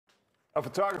A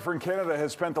photographer in Canada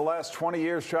has spent the last 20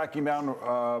 years tracking down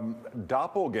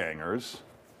doppelgangers.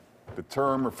 The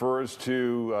term refers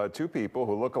to two people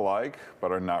who look alike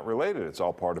but are not related. It's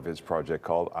all part of his project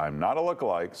called I'm Not a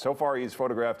Lookalike. So far, he's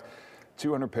photographed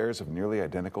 200 pairs of nearly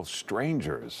identical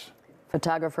strangers.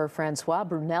 Photographer Francois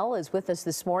Brunelle is with us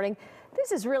this morning.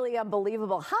 This is really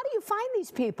unbelievable. How do you find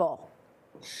these people?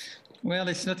 Well,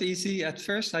 it's not easy. At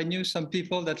first, I knew some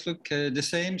people that look the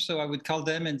same, so I would call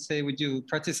them and say, would you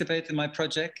participate in my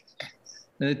project?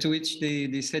 To which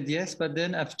they said yes. But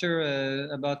then after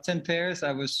about 10 pairs,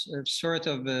 I was sort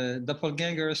of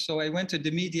doppelgangers. So I went to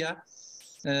the media,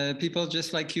 people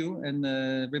just like you, and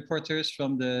reporters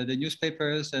from the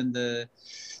newspapers and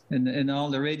all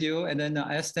the radio. And then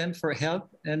I asked them for help.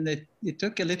 And it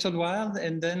took a little while.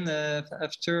 And then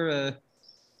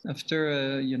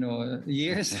after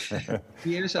years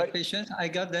years of patience, I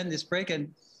got then this break,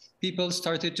 and people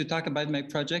started to talk about my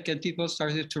project, and people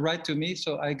started to write to me.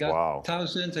 So I got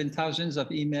thousands and thousands of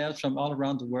emails from all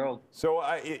around the world. So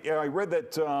I read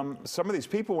that some of these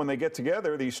people, when they get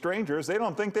together, these strangers, they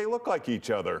don't think they look like each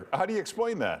other. How do you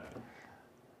explain that?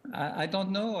 I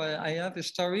don't know. I have a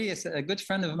story. It's a good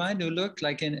friend of mine who looked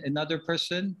like another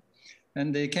person,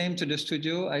 and they came to the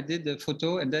studio. I did the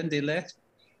photo, and then they left.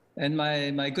 And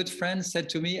my good friend said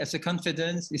to me as a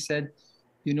confidence, he said,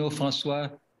 you know, Francois,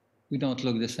 we don't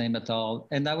look the same at all.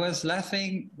 And I was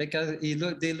laughing because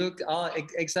they look all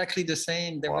exactly the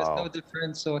same. There was no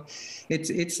difference. So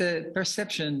it's a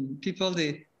perception.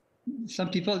 Some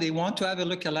people, they want to have a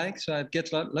look-alike. So I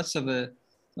get lots of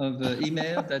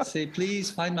email that say, please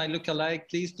find my look-alike,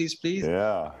 please, please, please.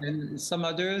 Yeah. And some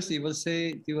others, you'll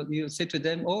say to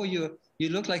them, oh, you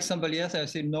look like somebody else. I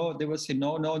say, no. They will say,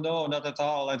 no, not at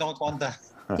all. I don't want that.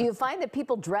 Do you find that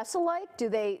people dress alike?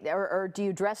 Or do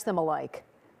you dress them alike?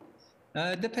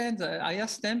 Depends. I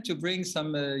asked them to bring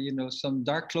some, some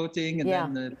dark clothing and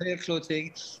then pale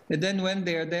clothing. And then when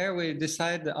they're there, we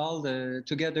decide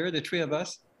together, the three of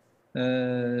us.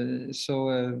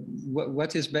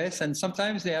 What is best? And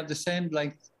sometimes they have the same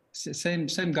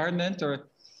garment,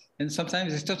 and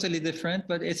sometimes it's totally different.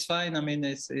 But it's fine. I mean,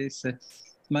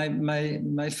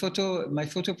 my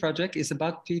photo project is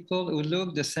about people who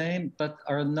look the same but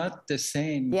are not the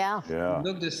same. Yeah.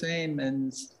 Look the same,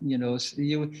 and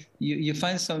you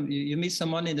find you meet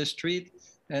someone in the street,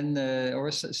 and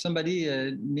or somebody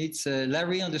meets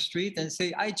Larry on the street and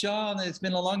say, "Hi, John. It's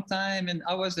been a long time, and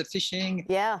how was the fishing?"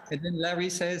 Yeah. And then Larry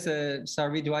says,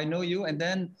 "Sorry, do I know you?" And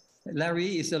then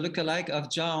Larry is a lookalike of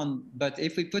John. But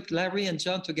if we put Larry and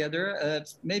John together,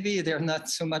 maybe they're not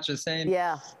so much the same.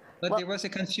 Yeah. But there was a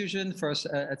confusion for us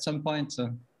at some point.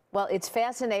 So. Well, it's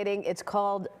fascinating. It's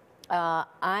called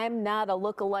I'm Not a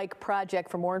Lookalike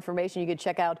Project. For more information, you can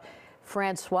check out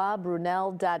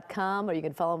FrancoisBrunelle.com, or you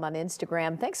can follow him on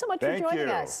Instagram. Thanks so much for joining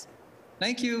us.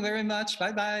 Thank you very much.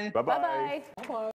 Bye-bye. Bye-bye. Bye-bye.